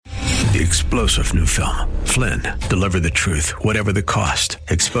The explosive new film, Flynn, deliver the truth, whatever the cost,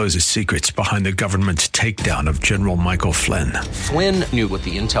 exposes secrets behind the government's takedown of General Michael Flynn. Flynn knew what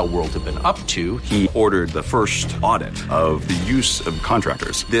the intel world had been up to. He ordered the first audit of the use of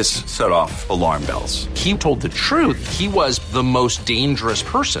contractors. This set off alarm bells. He told the truth. He was the most dangerous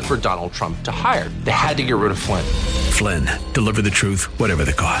person for Donald Trump to hire. They had to get rid of Flynn. Flynn, deliver the truth, whatever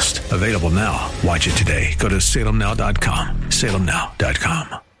the cost. Available now. Watch it today. Go to salemnow.com.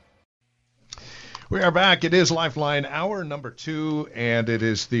 salemnow.com. We are back. It is Lifeline Hour number 2, and it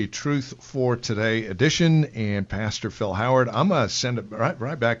is the Truth for Today edition. And Pastor Phil Howard, I'm going to send it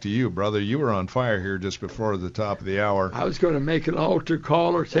right back to you, brother. You were on fire here just before the top of the hour. I was going to make an altar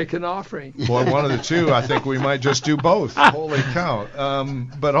call or take an offering. Well, one of the two. I think we might just do both. Holy cow.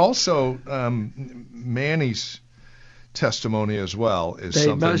 But also, Manny's testimony as well is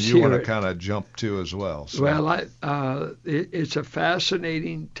something you want to kind of jump to as well. So. Well, it's a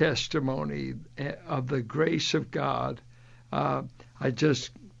fascinating testimony of the grace of God. I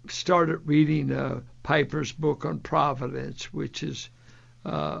just started reading Piper's book on Providence, which is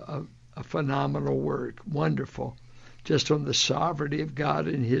a phenomenal work, wonderful, just on the sovereignty of God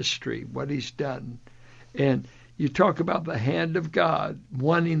in history, what he's done. And you talk about the hand of God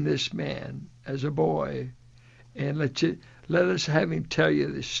wanting this man as a boy. And let us have him tell you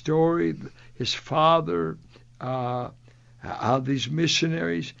the story, his father, how these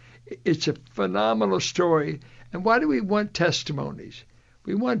missionaries. It's a phenomenal story. And why do we want testimonies?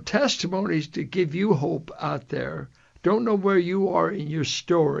 We want testimonies to give you hope out there. Don't know where you are in your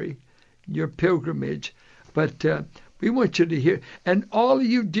story, your pilgrimage, but we want you to hear. And all of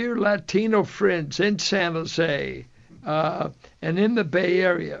you dear Latino friends in San Jose and in the Bay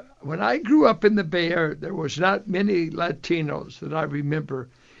Area, when I grew up in the Bay Area, there was not many Latinos that I remember.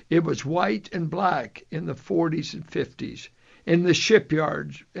 It was white and black in the 40s and 50s, in the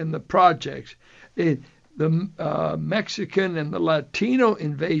shipyards, in the projects. The Mexican and the Latino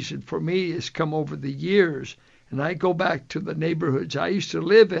invasion for me has come over the years, and I go back to the neighborhoods I used to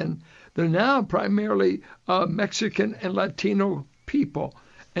live in. They're now primarily Mexican and Latino people,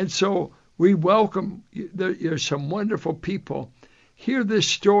 and so we welcome. There's some wonderful people. Hear this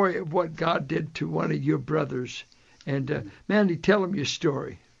story of what God did to one of your brothers. And Mandy, tell them your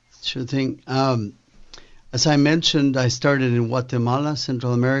story. Sure thing. As I mentioned, I started in Guatemala,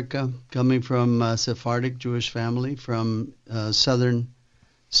 Central America, coming from a Sephardic Jewish family from southern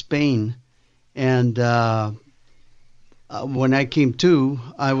Spain. And when I came to,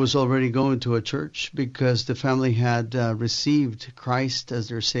 I was already going to a church because the family had received Christ as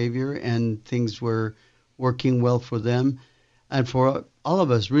their Savior and things were working well for them. And for all of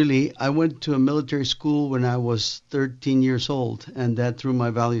us, really, I went to a military school when I was 13 years old, and that threw my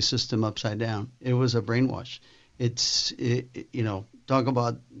value system upside down. It was a brainwash. Talk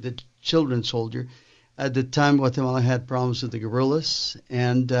about the children's soldier. At the time, Guatemala had problems with the guerrillas,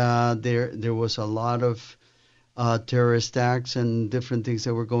 and there was a lot of terrorist acts and different things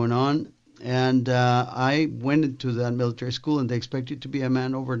that were going on. And I went into that military school, and they expect you to be a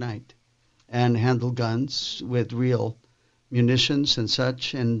man overnight and handle guns with real munitions and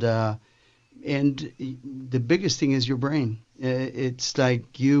such, and the biggest thing is your brain. It's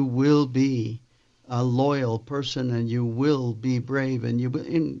like you will be a loyal person, and you will be brave,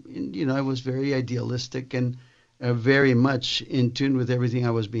 and I was very idealistic and very much in tune with everything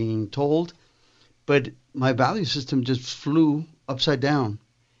I was being told, but my value system just flew upside down,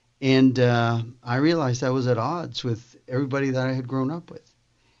 and I realized I was at odds with everybody that I had grown up with,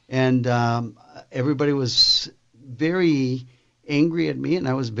 and everybody was very angry at me, and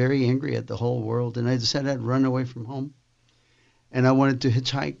I was very angry at the whole world, and I decided I'd run away from home. And I wanted to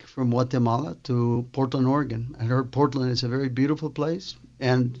hitchhike from Guatemala to Portland, Oregon. I heard Portland is a very beautiful place,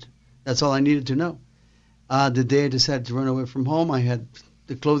 and that's all I needed to know. The day I decided to run away from home, I had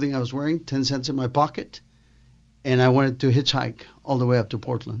the clothing I was wearing, 10 cents in my pocket, and I wanted to hitchhike all the way up to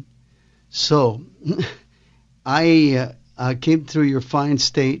Portland. So I came through your fine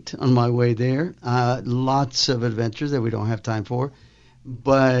state on my way there. Lots of adventures that we don't have time for.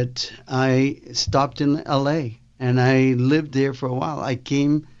 But I stopped in L.A., and I lived there for a while. I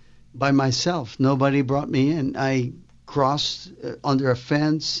came by myself. Nobody brought me in. I crossed under a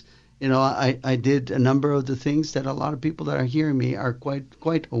fence. I did a number of the things that a lot of people that are hearing me are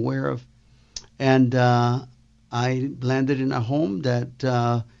quite aware of. And I landed in a home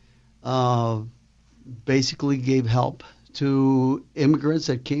that basically gave help to immigrants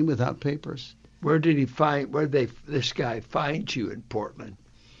that came without papers. Where did this guy find you in Portland?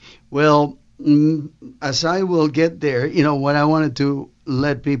 Well, as I will get there, what I wanted to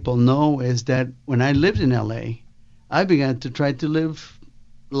let people know is that when I lived in L.A., I began to try to live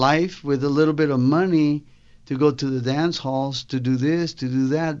life with a little bit of money to go to the dance halls, to do this, to do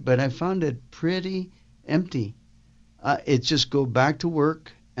that, but I found it pretty empty. It's just go back to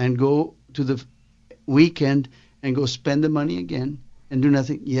work and go to the weekend and go spend the money again and do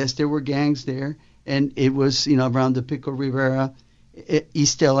nothing. Yes, there were gangs there, and it was, around the Pico Rivera,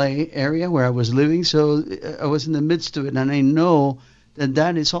 East LA area where I was living, so I was in the midst of it, and I know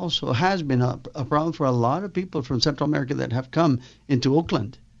that is also has been a problem for a lot of people from Central America that have come into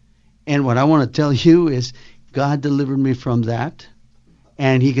Oakland. And what I want to tell you is God delivered me from that,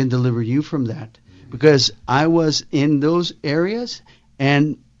 and he can deliver you from that. Because I was in those areas,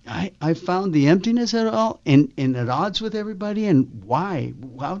 and I found the emptiness at all, and at odds with everybody. And why?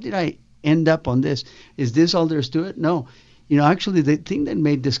 How did I end up on this? Is this all there's to it? No. Actually, the thing that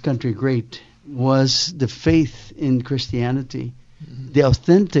made this country great was the faith in Christianity, the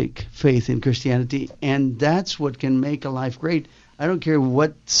authentic faith in Christianity, and that's what can make a life great. I don't care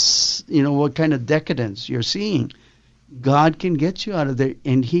what kind of decadence you're seeing. God can get you out of there,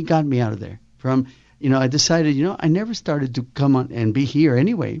 and he got me out of there. I decided, I never started to come on and be here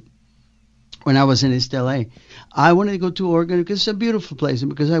anyway. When I was in East LA, I wanted to go to Oregon because it's a beautiful place, and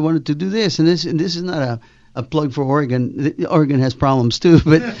because I wanted to do this. And this is not a plug for Oregon. Oregon has problems too,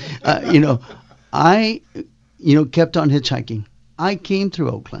 but I kept on hitchhiking. I came through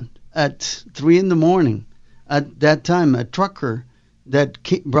Oakland at 3 a.m. At that time, a trucker that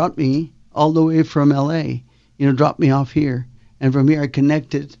brought me all the way from LA, dropped me off here. And from here I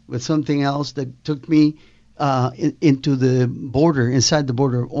connected with something else that took me into the border, inside the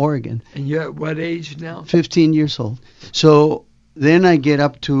border of Oregon. And you're at what age now? 15 years old. So then I get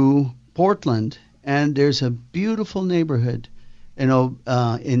up to Portland, and there's a beautiful neighborhood,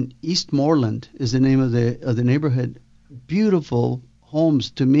 in Eastmoreland is the name of the neighborhood. Beautiful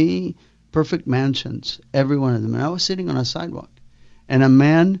homes, to me, perfect mansions, every one of them. And I was sitting on a sidewalk, and a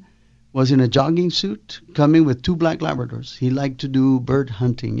man was in a jogging suit coming with 2 black Labradors. He liked to do bird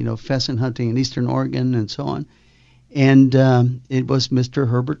hunting, pheasant hunting in eastern Oregon and so on. And it was Mr.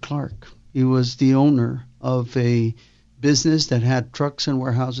 Herbert Clark. He was the owner of a business that had trucks and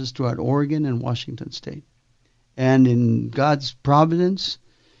warehouses throughout Oregon and Washington State. And in God's providence,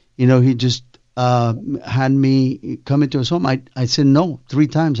 he just had me come into his home. I said no 3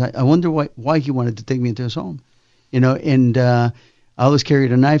 times. I wonder why he wanted to take me into his home. And I always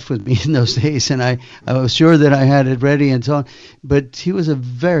carried a knife with me in those days, and I was sure that I had it ready and so on. But he was a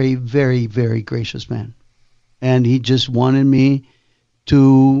very, very, very gracious man. And he just wanted me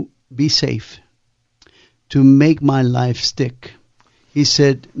to be safe, to make my life stick. He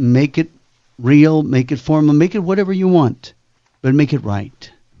said, make it real, make it formal, make it whatever you want, but make it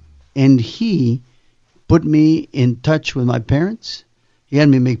right. And he put me in touch with my parents. He had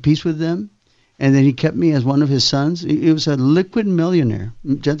me make peace with them. And then he kept me as one of his sons. He was a liquid millionaire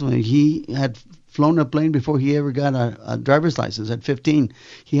gentleman. He had flown a plane before he ever got a driver's license at 15.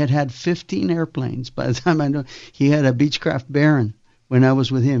 He had 15 airplanes. By the time I know, he had a Beechcraft Baron when I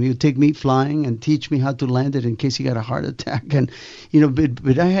was with him. He would take me flying and teach me how to land it in case he got a heart attack. And,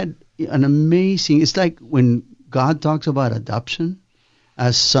 but I had an amazing, it's like when God talks about adoption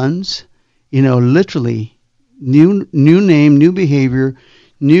as sons, literally new name, new behavior,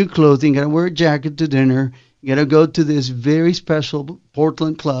 new clothing, got to wear a jacket to dinner, got to go to this very special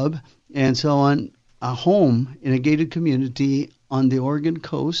Portland club, and so on. A home in a gated community on the Oregon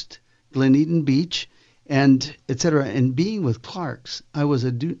coast, Glen Eden Beach, and etc. And being with Clarks, I was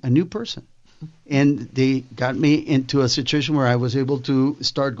a new person. And they got me into a situation where I was able to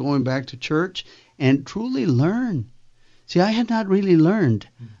start going back to church and truly learn. See, I had not really learned.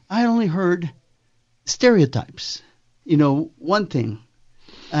 I only heard stereotypes. One thing.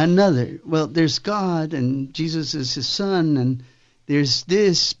 Another, well, there's God and Jesus is his son, and there's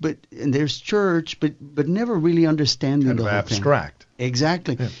this, and there's church, but never really understanding kind the of whole abstract. Thing.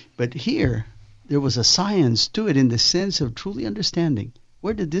 Exactly. Yeah. But here, there was a science to it in the sense of truly understanding.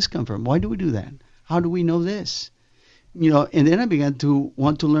 Where did this come from? Why do we do that? How do we know this? And then I began to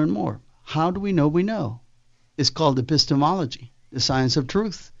want to learn more. How do we know we know? It's called epistemology, the science of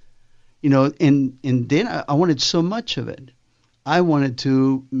truth. And then I wanted so much of it. I wanted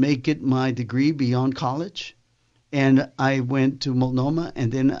to make it my degree beyond college, and I went to Multnomah,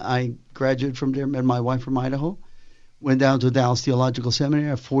 and then I graduated from there, met my wife from Idaho, went down to Dallas Theological Seminary,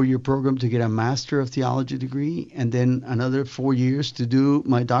 a 4-year program to get a Master of Theology degree, and then another 4 years to do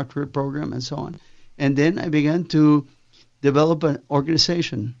my doctorate program and so on. And then I began to develop an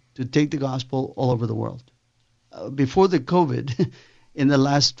organization to take the gospel all over the world. Before the COVID, in the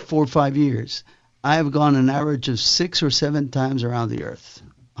last 4 or 5 years, I have gone an average of 6 or 7 times around the earth,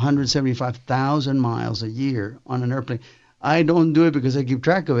 175,000 miles a year on an airplane. I don't do it because I keep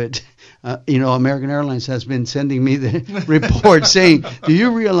track of it. American Airlines has been sending me the report saying, "Do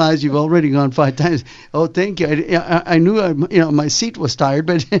you realize you've already gone 5 times?" Oh, thank you. I knew my seat was tired,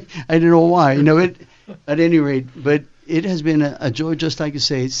 but I didn't know why. At any rate, but it has been a joy, just like you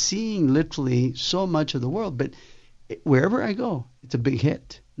say, seeing literally so much of the world. But wherever I go, it's a big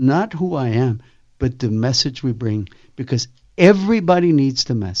hit. Not who I am, but the message we bring, because everybody needs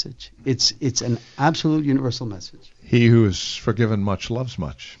the message. It's an absolute universal message. He who is forgiven much loves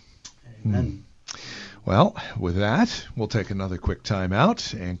much. Amen. Well, with that, we'll take another quick time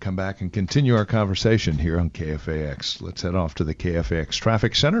out and come back and continue our conversation here on KFAX. Let's head off to the KFAX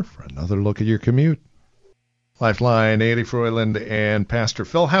Traffic Center for another look at your commute. Lifeline, Andy Froyland and Pastor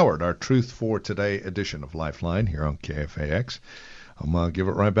Phil Howard, our Truth for Today edition of Lifeline here on KFAX. I'm going to give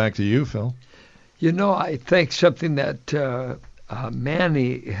it right back to you, Phil. I think something that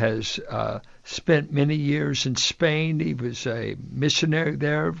Manny has spent many years in Spain. He was a missionary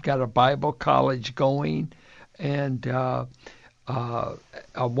there, got a Bible college going, and a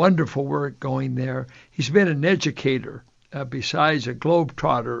wonderful work going there. He's been an educator besides a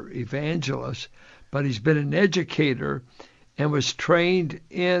globetrotter evangelist, but he's been an educator and was trained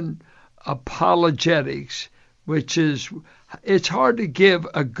in apologetics, which is, it's hard to give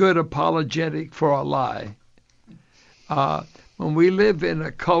a good apologetic for a lie. When we live in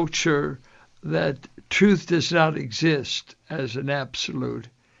a culture that truth does not exist as an absolute,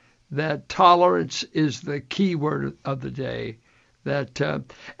 that tolerance is the key word of the day.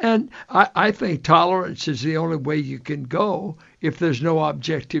 And I think tolerance is the only way you can go if there's no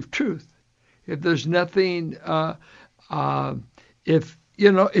objective truth. If there's nothing,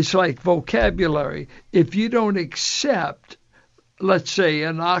 it's like vocabulary. If you don't accept, let's say,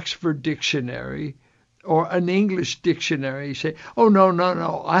 an Oxford dictionary or an English dictionary, you say, oh,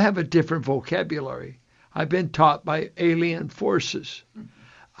 no, I have a different vocabulary. I've been taught by alien forces.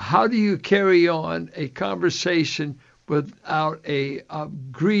 How do you carry on a conversation without a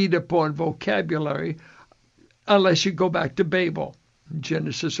agreed upon vocabulary unless you go back to Babel,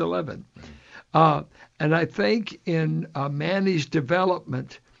 Genesis 11? And I think in Manny's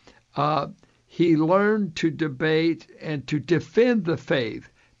development, he learned to debate and to defend the faith,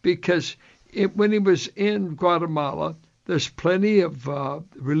 because when he was in Guatemala, there's plenty of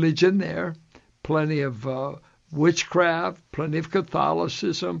religion there, plenty of witchcraft, plenty of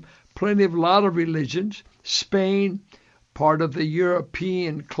Catholicism, plenty of a lot of religions. Spain, part of the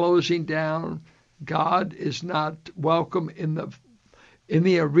European closing down. God is not welcome in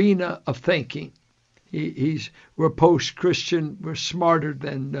the arena of thinking. We're post-Christian. We're smarter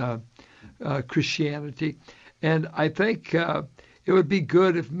than Christianity, and I think it would be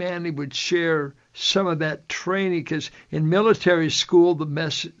good if Manny would share some of that training, because in military school,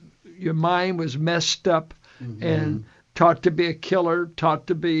 your mind was messed up and taught to be a killer, taught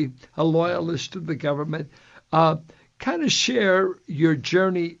to be a loyalist to the government. Kind of share your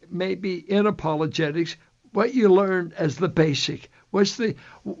journey, maybe in apologetics, what you learned as the basic.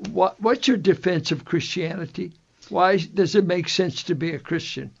 What's your defense of Christianity? Why does it make sense to be a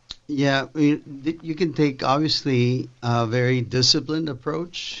Christian? Yeah, you can take, obviously, a very disciplined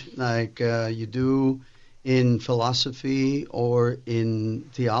approach, like you do in philosophy or in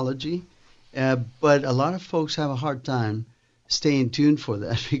theology. But a lot of folks have a hard time staying tuned for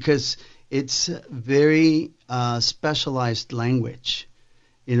that, because it's very specialized language.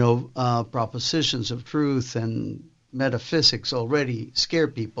 Propositions of truth and metaphysics already scare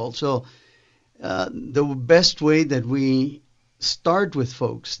people. So the best way that we start with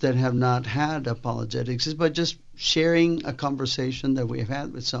folks that have not had apologetics is by just sharing a conversation that we have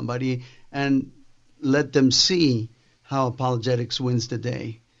had with somebody and let them see how apologetics wins the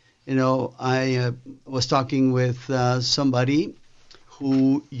day. I was talking with somebody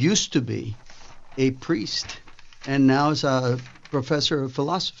who used to be a priest and now is a professor of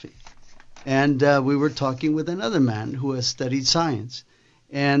philosophy. And we were talking with another man who has studied science.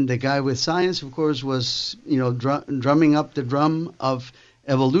 And the guy with science, of course, was, drumming up the drum of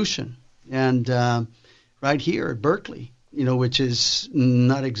evolution. And right here at Berkeley, which is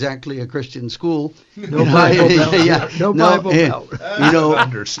not exactly a Christian school. No Bible Belt. No Bible Belt.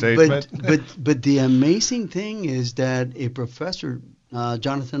 Understatement. But the amazing thing is that a professor,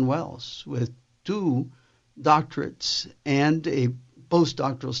 Jonathan Wells, with 2 doctorates and a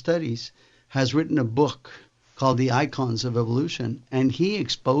postdoctoral studies, has written a book called The Icons of Evolution, and he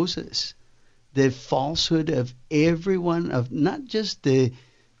exposes the falsehood of every one of not just the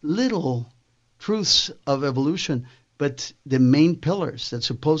little truths of evolution, but the main pillars that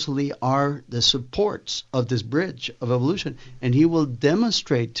supposedly are the supports of this bridge of evolution. And he will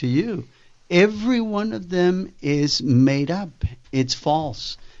demonstrate to you every one of them is made up. It's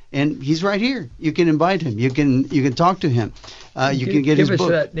false. And he's right here. You can invite him. You can talk to him. You can get his book. Give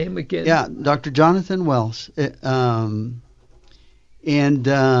us that name again. Yeah, Dr. Jonathan Wells. The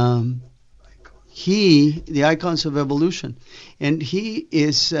Icons of Evolution. And he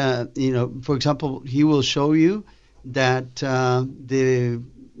is, for example, he will show you that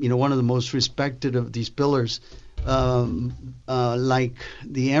one of the most respected of these pillars, like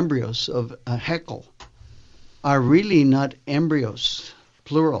the embryos of Haeckel, are really not embryos.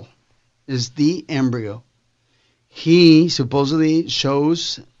 Plural is the embryo. He supposedly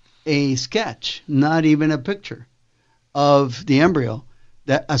shows a sketch, not even a picture, of the embryo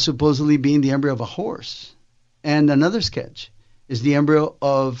that supposedly being the embryo of a horse. And another sketch is the embryo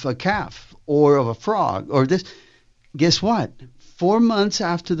of a calf or of a frog or this. Guess what? 4 months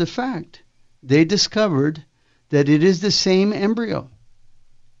after the fact, they discovered that it is the same embryo.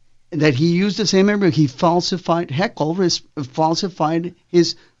 That he used the same embryo. He falsified, Haeckel falsified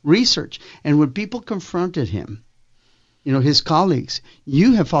his research. And when people confronted him, his colleagues,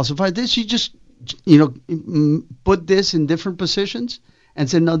 you have falsified this. You just, put this in different positions and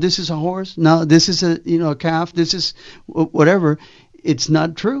said, no, this is a horse. No, this is a calf. This is whatever. It's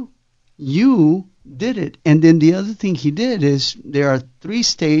not true. You did it. And then the other thing he did is there are 3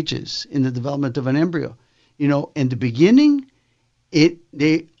 stages in the development of an embryo. In the beginning,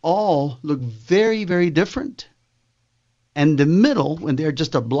 they all look very, very different. And the middle, when they're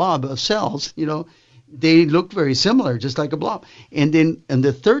just a blob of cells, they look very similar, just like a blob. And then in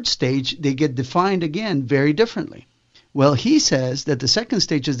the 3rd stage, they get defined again very differently. Well, he says that the 2nd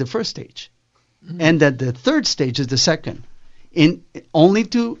stage is the 1st stage, and that the 3rd stage is the 2nd, only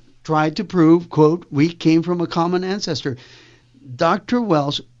to try to prove, quote, we came from a common ancestor. Dr.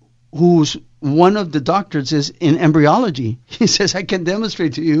 Wells, who's one of the doctors is in embryology, he says, I can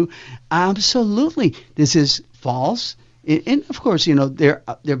demonstrate to you, absolutely, this is false. And of course, there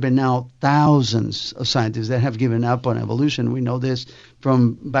have been now thousands of scientists that have given up on evolution. We know this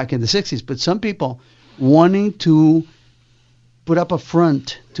from back in the 60s. But some people wanting to put up a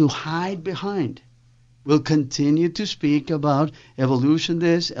front to hide behind will continue to speak about evolution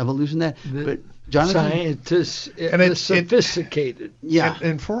this, evolution that. But Jonathan, scientists, the sophisticated. Yeah.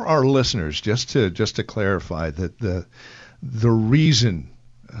 And for our listeners, just to clarify that the reason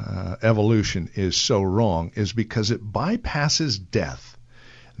evolution is so wrong is because it bypasses death,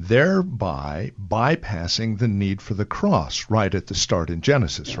 thereby bypassing the need for the cross right at the start in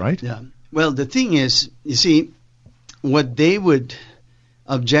Genesis, right? Yeah. Well, the thing is, you see, what they would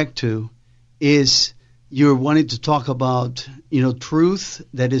object to is you're wanting to talk about, truth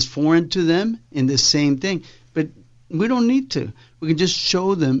that is foreign to them in the same thing. But we don't need to. We can just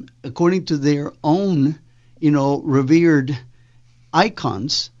show them according to their own, revered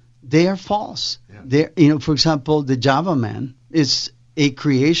icons. They are false. Yeah. They're, for example, the Java Man is a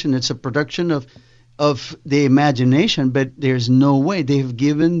creation. It's a production of the imagination, but there's no way. They have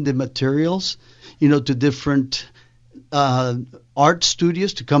given the materials, to different art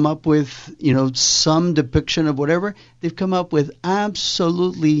studios to come up with, some depiction of whatever. They've come up with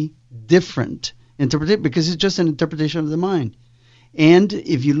absolutely different interpretation because it's just an interpretation of the mind. And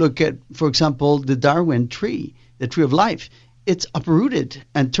if you look at, for example, the Darwin tree, the tree of life, it's uprooted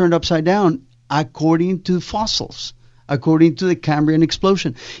and turned upside down according to fossils, according to the Cambrian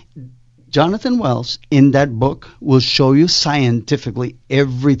explosion. Jonathan Wells, in that book, will show you scientifically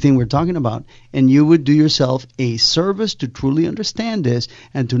everything we're talking about, and you would do yourself a service to truly understand this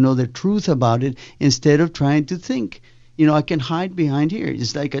and to know the truth about it instead of trying to think, I can hide behind here.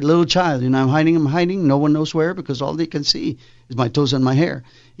 It's like a little child, I'm hiding, no one knows where because all they can see is my toes and my hair.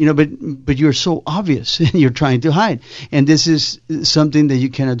 But you're so obvious and you're trying to hide. And this is something that you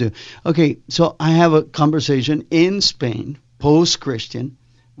cannot do. Okay, so I have a conversation in Spain, post-Christian,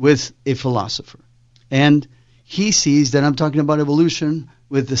 with a philosopher. And he sees that I'm talking about evolution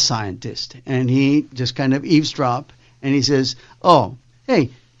with the scientist. And he just kind of eavesdrop and he says, oh, hey,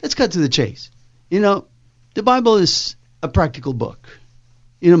 let's cut to the chase. The Bible is a practical book.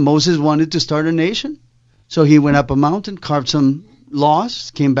 Moses wanted to start a nation. So he went up a mountain, carved some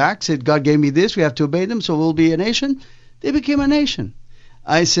laws, came back, said, God gave me this, we have to obey them, so we'll be a nation. They became a nation.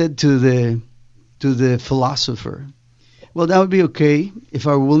 I said to the philosopher, well, that would be okay if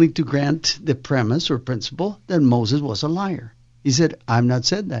I were willing to grant the premise or principle that Moses was a liar. He said, I've not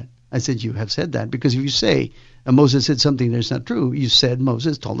said that. I said, you have said that, because if you say Moses said something that's not true, you said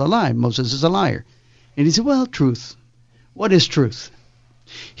Moses told a lie. Moses is a liar. And he said, well, truth. What is truth?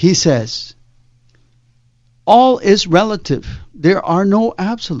 He says, all is relative. There are no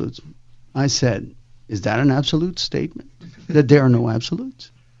absolutes. I said, is that an absolute statement? That there are no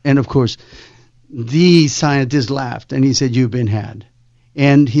absolutes? And of course, the scientist laughed and he said, "You've been had."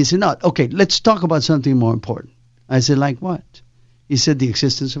 And he said, "No, okay, let's talk about something more important." I said, "Like what?" He said, "The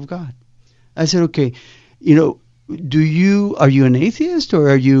existence of God." I said, "Okay, are you an atheist or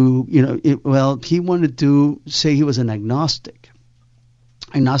are you, well, he wanted to say he was an agnostic.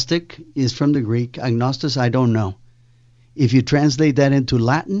 Agnostic is from the Greek. Agnostis, I don't know. If you translate that into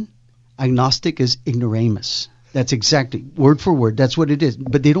Latin, agnostic is ignoramus. That's exactly, word for word, that's what it is.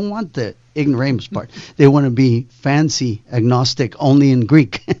 But they don't want the ignoramus part. They want to be fancy agnostic only in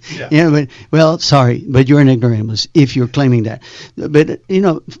Greek. Yeah. Sorry, but you're an ignoramus if you're claiming that. But,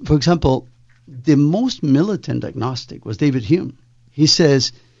 for example, the most militant agnostic was David Hume. He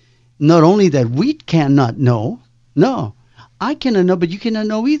says, not only that we cannot know, no, I cannot know, but you cannot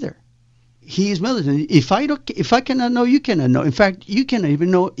know either. He is militant. If I cannot know, you cannot know. In fact, you cannot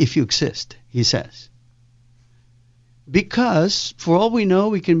even know if you exist, he says. Because, for all we know,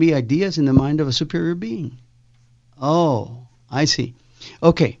 we can be ideas in the mind of a superior being. Oh, I see.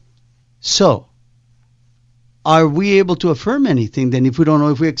 Okay, so, are we able to affirm anything then if we don't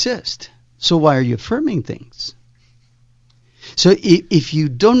know if we exist? So why are you affirming things? So if you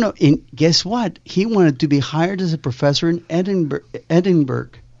don't know, and guess what? He wanted to be hired as a professor in Edinburgh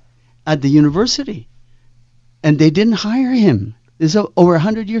at the university. And they didn't hire him. This is over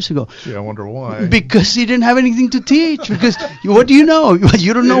 100 years ago. Gee, I wonder why. Because he didn't have anything to teach. Because what do you know?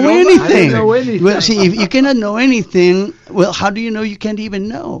 You don't know anything. I don't know anything. Well, see, if you cannot know anything, well, how do you know you can't even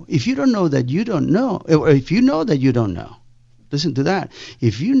know? If you don't know that you don't know, or if you know that you don't know, listen to that.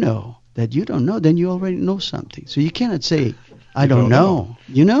 If you know that you don't know, then you already know something. So you cannot say, I don't know.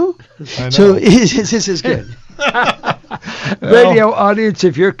 You know? I know. So this is good. Radio audience,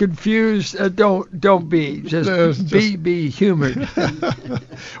 if you're confused, don't be. Just be humored.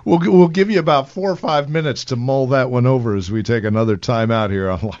 We'll give you about 4 or 5 minutes to mull that one over as we take another time out here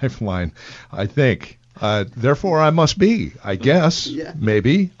on Lifeline, I think. Therefore, I must be, I guess,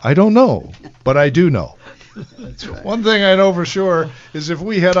 maybe. I don't know, but I do know. That's right. One thing I know for sure is if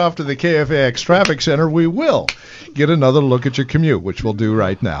we head off to the KFAX Traffic Center, we will get another look at your commute, which we'll do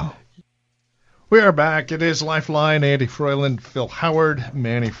right now. We are back. It is Lifeline. Andy Froyland, Phil Howard,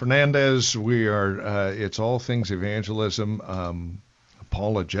 Manny Fernandez. We are. It's all things evangelism,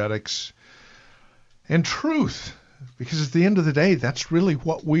 apologetics, and truth. Because at the end of the day, that's really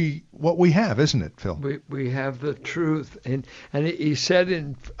what we have, isn't it, Phil? We have the truth, and he said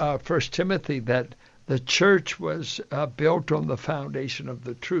in 1 Timothy that the church was built on the foundation of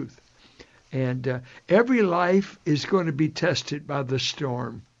the truth, and every life is going to be tested by the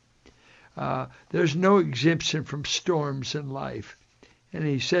storm. There's no exemption from storms in life. And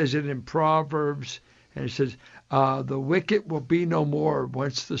he says it in Proverbs, and he says, the wicked will be no more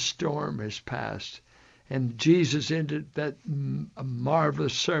once the storm has passed. And Jesus ended that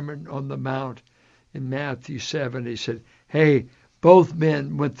marvelous Sermon on the Mount in Matthew 7. He said, hey, both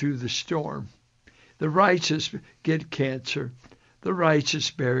men went through the storm. The righteous get cancer. The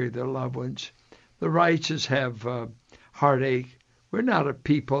righteous bury their loved ones. The righteous have heartache. We're not a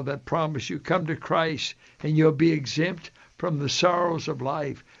people that promise you come to Christ and you'll be exempt from the sorrows of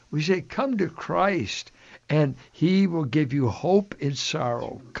life. We say come to Christ and he will give you hope in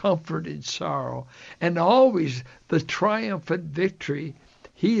sorrow, comfort in sorrow, and always the triumphant victory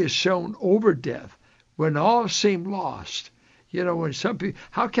he has shown over death when all seem lost. You know, when some people,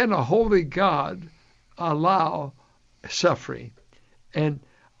 how can a holy God allow suffering? And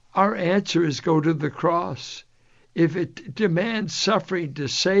our answer is go to the cross. If it demands suffering to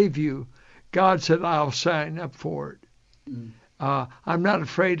save you, God said, I'll sign up for it. I'm not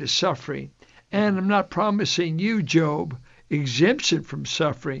afraid of suffering. And I'm not promising you, Job, exemption from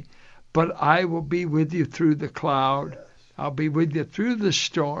suffering, but I will be with you through the cloud. I'll be with you through the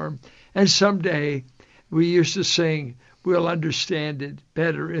storm. And someday, we used to sing, we'll understand it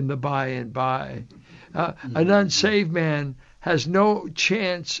better in the by and by. An unsaved man has no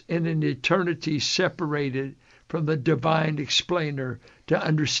chance in an eternity separated from the divine explainer to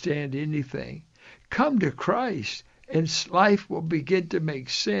understand anything. Come to Christ, and life will begin to make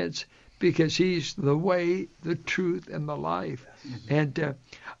sense because he's the way, the truth, and the life. And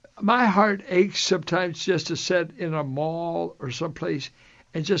my heart aches sometimes just to sit in a mall or someplace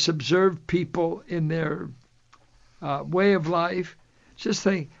and just observe people in their way of life. Just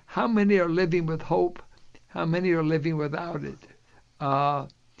think, how many are living with hope? How many are living without it?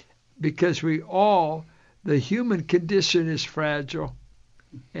 Because we all, the human condition is fragile.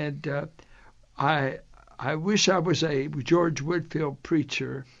 And I wish I was a George Whitefield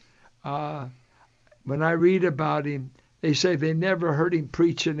preacher. When I read about him, they say they never heard him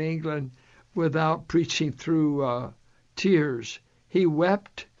preach in England without preaching through tears. He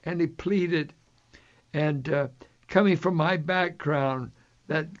wept and he pleaded. And coming from my background,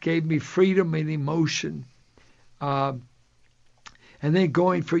 that gave me freedom and emotion. And then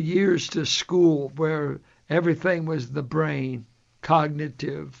going for years to school where everything was the brain,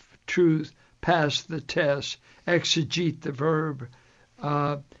 cognitive, truth, pass the test, exegete the verb.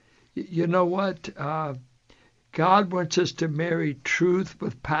 You know what? God wants us to marry truth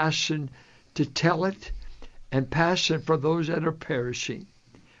with passion to tell it, and passion for those that are perishing.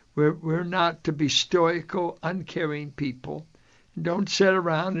 We're not to be stoical, uncaring people. Don't sit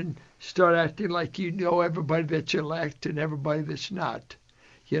around and start acting like you know everybody that's elect and everybody that's not.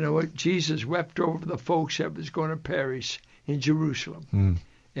 You know what? Jesus wept over the folks that was going to perish in Jerusalem.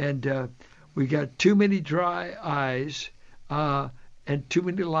 And we got too many dry eyes and too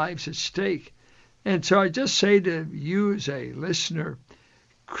many lives at stake. And so I just say to you as a listener,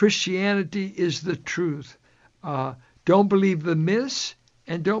 Christianity is the truth. Don't believe the myths,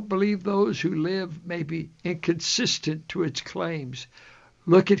 and don't believe those who live maybe inconsistent to its claims.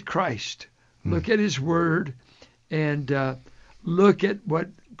 Look at Christ. Look at his word, and look at what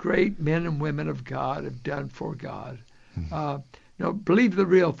great men and women of God have done for God. Believe the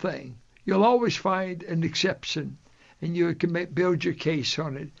real thing. You'll always find an exception, and you can build your case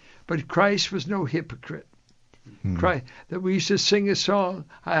on it. But Christ was no hypocrite. Christ, that we used to sing a song,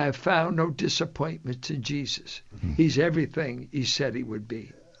 I have found no disappointments in Jesus. He's everything he said he would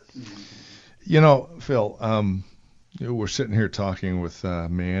be. You know, Phil, we're sitting here talking with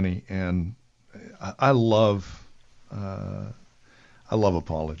Manny, and I love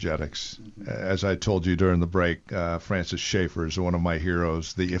apologetics. As I told you during the break, Francis Schaeffer is one of my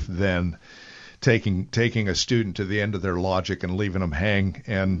heroes. The if-then, taking a student to the end of their logic and leaving them hang,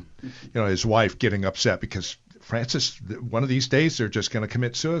 and his wife getting upset because Francis, one of these days they're just going to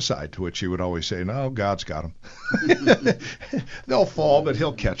commit suicide, to which he would always say, no, God's got them. They'll fall, but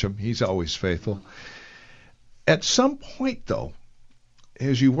he'll catch them. He's always faithful. At some point, though,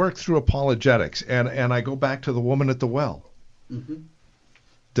 as you work through apologetics, and I go back to the woman at the well,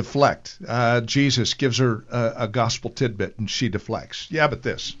 deflect. Jesus gives her a gospel tidbit, and she deflects. Yeah, but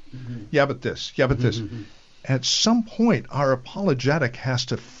this. Yeah, but this. Yeah, but this. At some point, our apologetic has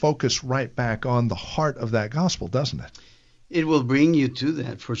to focus right back on the heart of that gospel, doesn't it? It will bring you to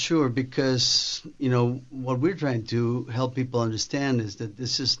that for sure, because, what we're trying to help people understand is that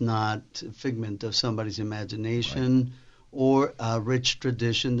this is not a figment of somebody's imagination or a rich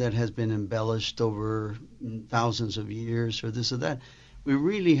tradition that has been embellished over thousands of years or this or that. We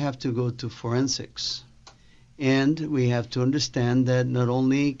really have to go to forensics. And we have to understand that not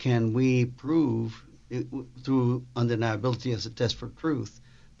only can we prove through undeniability as a test for truth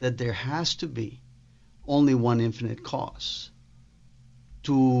that there has to be only one infinite cause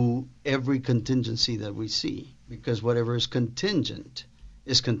to every contingency that we see, because whatever is contingent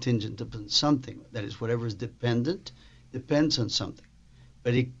upon something. That is, whatever is dependent depends on something.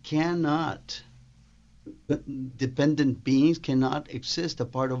 But it cannot, dependent beings cannot exist a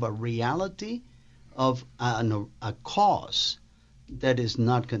part of a reality of a cause that is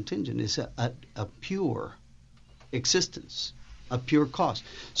not contingent. It's a pure existence, a pure cause.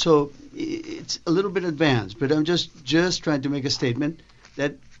 So it's a little bit advanced, but I'm just trying to make a statement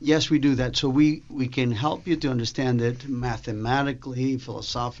that, yes, we do that. So we can help you to understand it mathematically,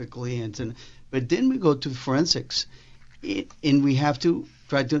 philosophically, but then we go to forensics, and we have to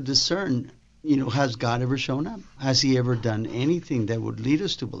try to discern, has God ever shown up? Has he ever done anything that would lead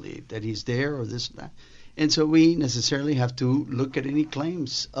us to believe that he's there or this or that? And so we necessarily have to look at any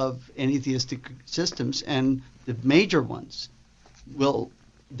claims of any theistic systems, and the major ones will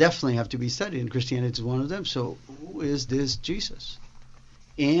definitely have to be studied, and Christianity is one of them. So who is this Jesus?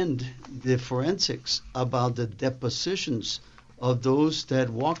 And the forensics about the depositions of those that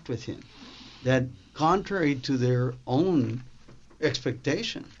walked with him, that contrary to their own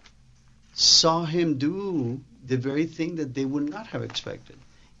expectation, saw him do the very thing that they would not have expected.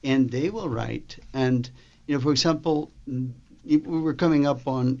 And they will write. And, for example, we were coming up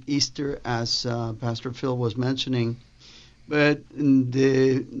on Easter, as Pastor Phil was mentioning, but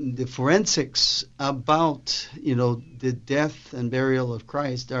the forensics about, the death and burial of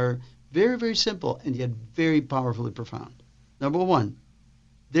Christ are very, very simple and yet very powerfully profound. Number one,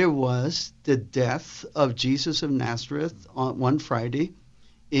 there was the death of Jesus of Nazareth on one Friday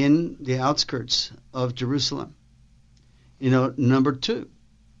in the outskirts of Jerusalem. Number two,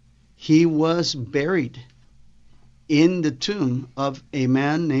 he was buried in the tomb of a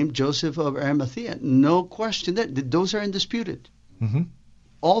man named Joseph of Arimathea. No question that those are undisputed.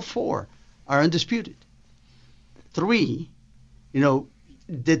 All four are undisputed. Three,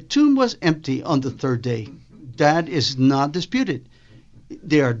 the tomb was empty on the third day. That is not disputed.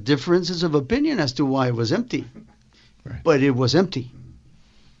 There are differences of opinion as to why it was empty, Right. but it was empty.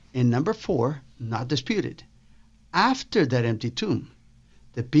 And number 4, not disputed. After that empty tomb,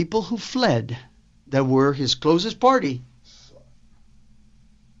 the people who fled, that were his closest party,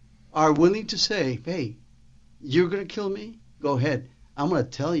 are willing to say, hey, you're going to kill me? Go ahead. I'm going to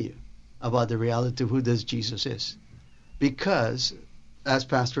tell you about the reality of who this Jesus is. Because, as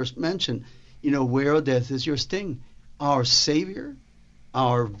Pastor mentioned, where, O death, is your sting? Our Savior,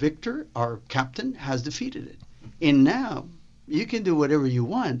 our victor, our captain has defeated it. And now, you can do whatever you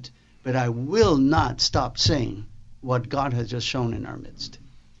want, but I will not stop saying what God has just shown in our midst.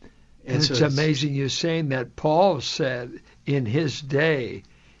 And so it's amazing you're saying that. Paul said in his day,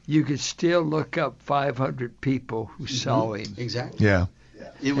 you could still look up 500 people who saw him. Exactly. Yeah.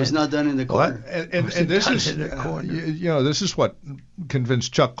 It was not done in the corner. Well, and this is in the corner. This is what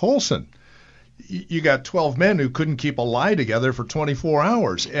convinced Chuck Colson. You got 12 men who couldn't keep a lie together for 24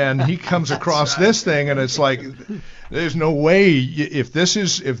 hours, and he comes across this thing, and it's like, there's no way if this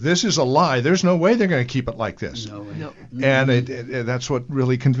is a lie, there's no way they're going to keep it like this. No way. No. And that's what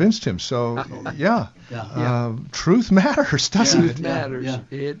really convinced him. So Yeah. truth matters, doesn't Truth it? matters. Yeah.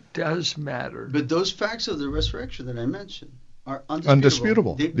 It does matter. But those facts of the resurrection that I mentioned are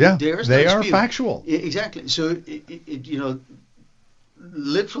Undisputable. They They are are factual. Exactly. So,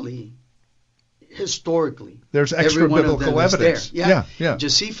 literally, historically, There's every extra one of them biblical was evidence. there. Yeah.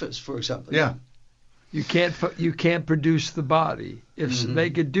 Josephus, for example. Yeah. You can't produce the body. If they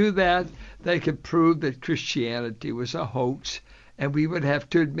could do that, they could prove that Christianity was a hoax, and we would have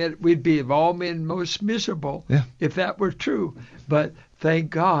to admit we'd be of all men most miserable if that were true. But thank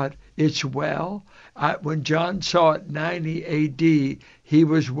God it's well. When John saw it 90 A.D., he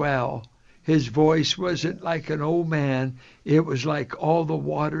was well. His voice wasn't like an old man. It was like all the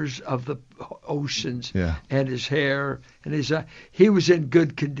waters of the oceans. Yeah. And his hair and his he was in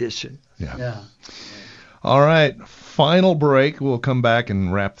good condition. Yeah. All right, final break. We'll come back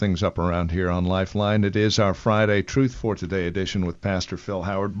and wrap things up around here on Lifeline. It is our Friday Truth for Today edition with Pastor Phil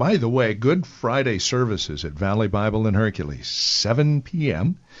Howard. By the way, Good Friday services at Valley Bible in Hercules, 7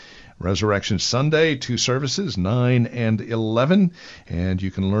 p.m., Resurrection Sunday, 2 services, 9 and 11. And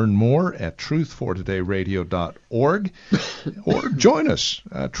you can learn more at truthfortodayradio.org or join us.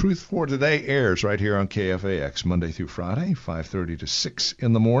 Truth for Today airs right here on KFAX Monday through Friday, 5:30 to 6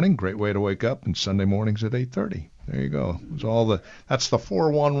 in the morning. Great way to wake up, and Sunday mornings at 8:30. There you go. That's the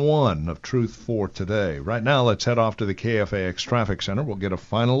 411 of Truth for Today. Right now, let's head off to the KFAX Traffic Center. We'll get a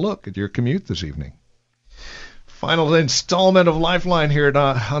final look at your commute this evening. Final installment of Lifeline here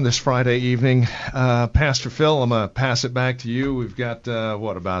on this Friday evening. Pastor Phil, I'm going to pass it back to you. We've got,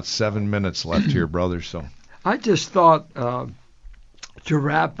 about 7 minutes left here, brother. So I just thought to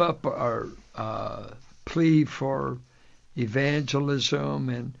wrap up our plea for evangelism,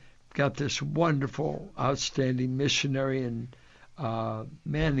 and got this wonderful, outstanding missionary and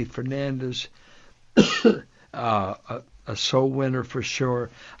Manny Fernandez, a soul winner for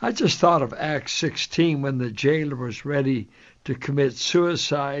sure. I just thought of Acts 16 when the jailer was ready to commit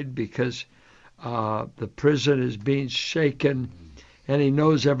suicide because the prison is being shaken and he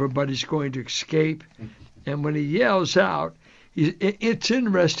knows everybody's going to escape. And when he yells out, it's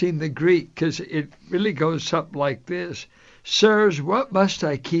interesting, the Greek, because it really goes something like this. Sirs, what must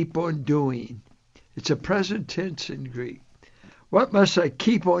I keep on doing? It's a present tense in Greek. What must I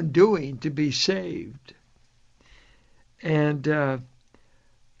keep on doing to be saved? And, of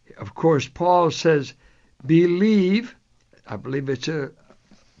course, Paul says, believe, I believe it's a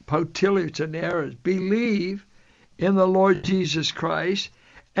potiliar, it's an error, believe in the Lord Jesus Christ.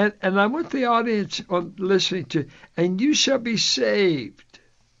 And I want the audience listening to, and you shall be saved.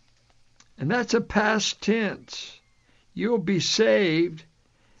 And that's a past tense. You'll be saved.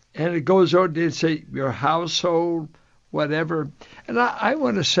 And it goes on to say your household, whatever. And I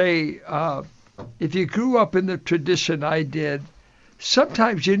want to say, if you grew up in the tradition I did,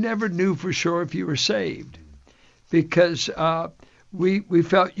 sometimes you never knew for sure if you were saved, because we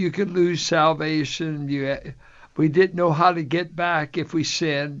felt you could lose salvation. We didn't know how to get back if we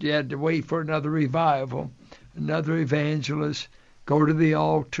sinned. You had to wait for another revival, another evangelist, go to the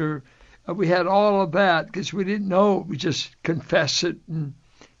altar. We had all of that because we didn't know. We just confess it and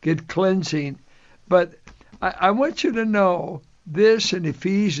get cleansing. But I want you to know this in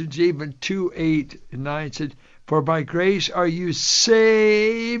Ephesians even 2:8-9 said, for by grace are you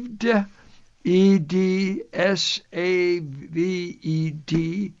saved, E-D-S-A-V-E-D,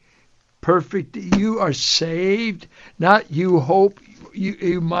 perfect. You are saved, not you hope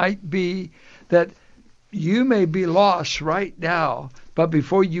you might be, that you may be lost right now, but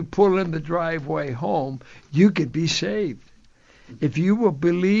before you pull in the driveway home, you could be saved. If you will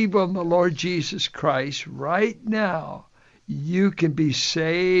believe on the Lord Jesus Christ right now, you can be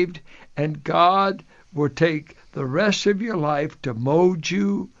saved, and God will take the rest of your life to mold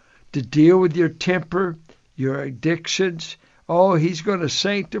you, to deal with your temper, your addictions. Oh, he's going to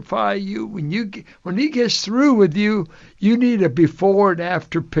sanctify you. When he gets through with you, you need a before and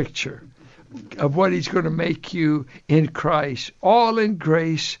after picture of what he's going to make you in Christ, all in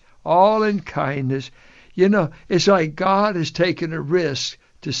grace, all in kindness. You know, it's like God has taken a risk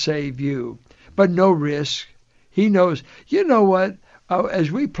to save you, but no risk. He knows. You know what? As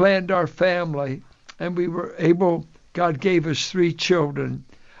we planned our family and we were able, God gave us 3 children.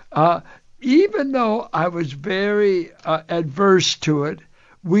 Even though I was very adverse to it,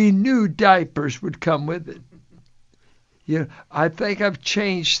 we knew diapers would come with it. You know, I think I've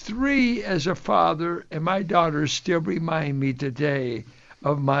changed 3 as a father, and my daughters still remind me today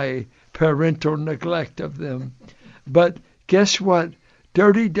of my parental neglect of them. But guess what?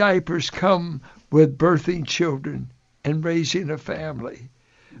 Dirty diapers come with birthing children and raising a family.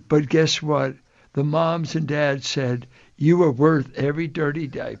 But guess what? The moms and dads said, you are worth every dirty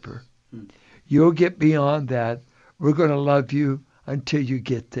diaper. You'll get beyond that. We're going to love you until you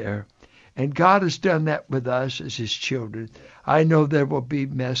get there. And God has done that with us as his children. I know there will be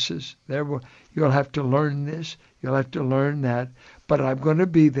messes. You'll have to learn this. You'll have to learn that. But I'm going to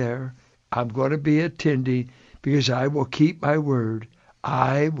be there. I'm going to be attending because I will keep my word.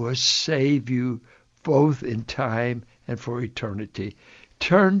 I will save you both in time and for eternity.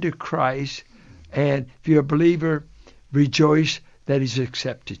 Turn to Christ, and if you're a believer, rejoice that he's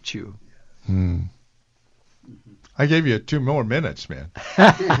accepted you. I gave you 2 more minutes, man.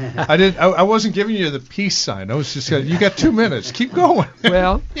 I wasn't giving you the peace sign. I was just saying, you got 2 minutes. Keep going.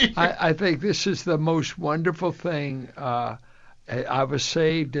 Well, I think this is the most wonderful thing. I was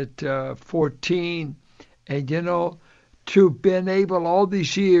saved at 14, and you know, to have been able all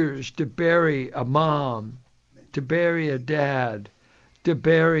these years to bury a mom, to bury a dad, to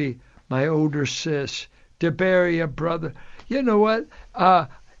bury my older sis, to bury a brother. You know what?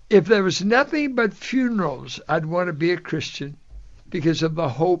 If there was nothing but funerals, I'd want to be a Christian because of the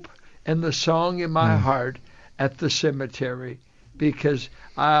hope and the song in my heart at the cemetery, because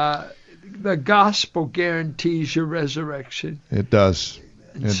the gospel guarantees your resurrection. It does.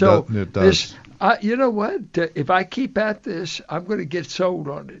 It does. You know what? If I keep at this, I'm going to get sold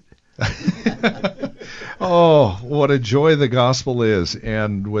on it. Oh, what a joy the gospel is.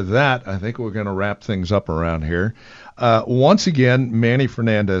 And with that, I think we're going to wrap things up around here. Once again, Manny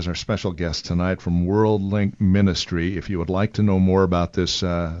Fernandez, our special guest tonight from World Link Ministry. If you would like to know more about this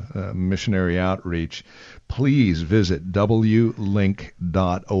missionary outreach, please visit wlink.org.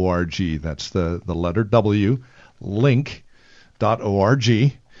 That's the letter W, link.org,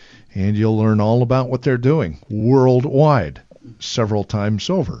 and you'll learn all about what they're doing worldwide, several times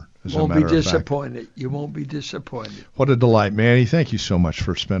over. You won't be disappointed. You won't be disappointed. What a delight, Manny. Thank you so much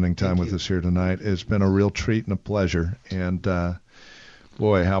for spending time with us here tonight. It's been a real treat and a pleasure. And,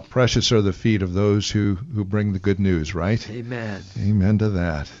 boy, how precious are the feet of those who bring the good news, right? Amen. Amen to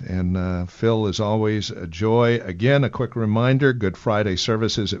that. And, Phil, as always, a joy. Again, a quick reminder, Good Friday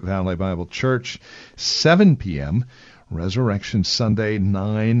services at Valley Bible Church, 7 p.m., Resurrection Sunday,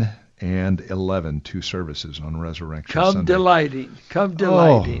 9 and 11, 2 services on Resurrection Sunday. Come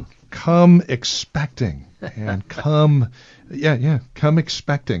delighting. Come expecting. And come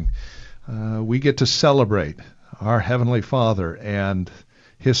expecting. We get to celebrate our Heavenly Father and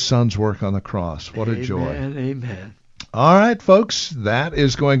his Son's work on the cross. What a joy. Amen. All right, folks, that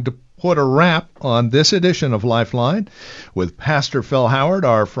is going to put a wrap on this edition of Lifeline with Pastor Phil Howard,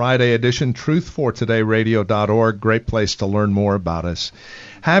 our Friday edition, truthfortoday.radio.org. Great place to learn more about us.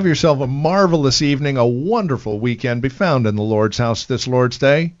 Have yourself a marvelous evening, a wonderful weekend. Be found in the Lord's house this Lord's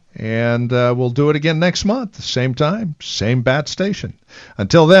Day, and we'll do it again next month, same time, same bat station.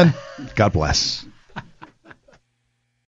 Until then, God bless.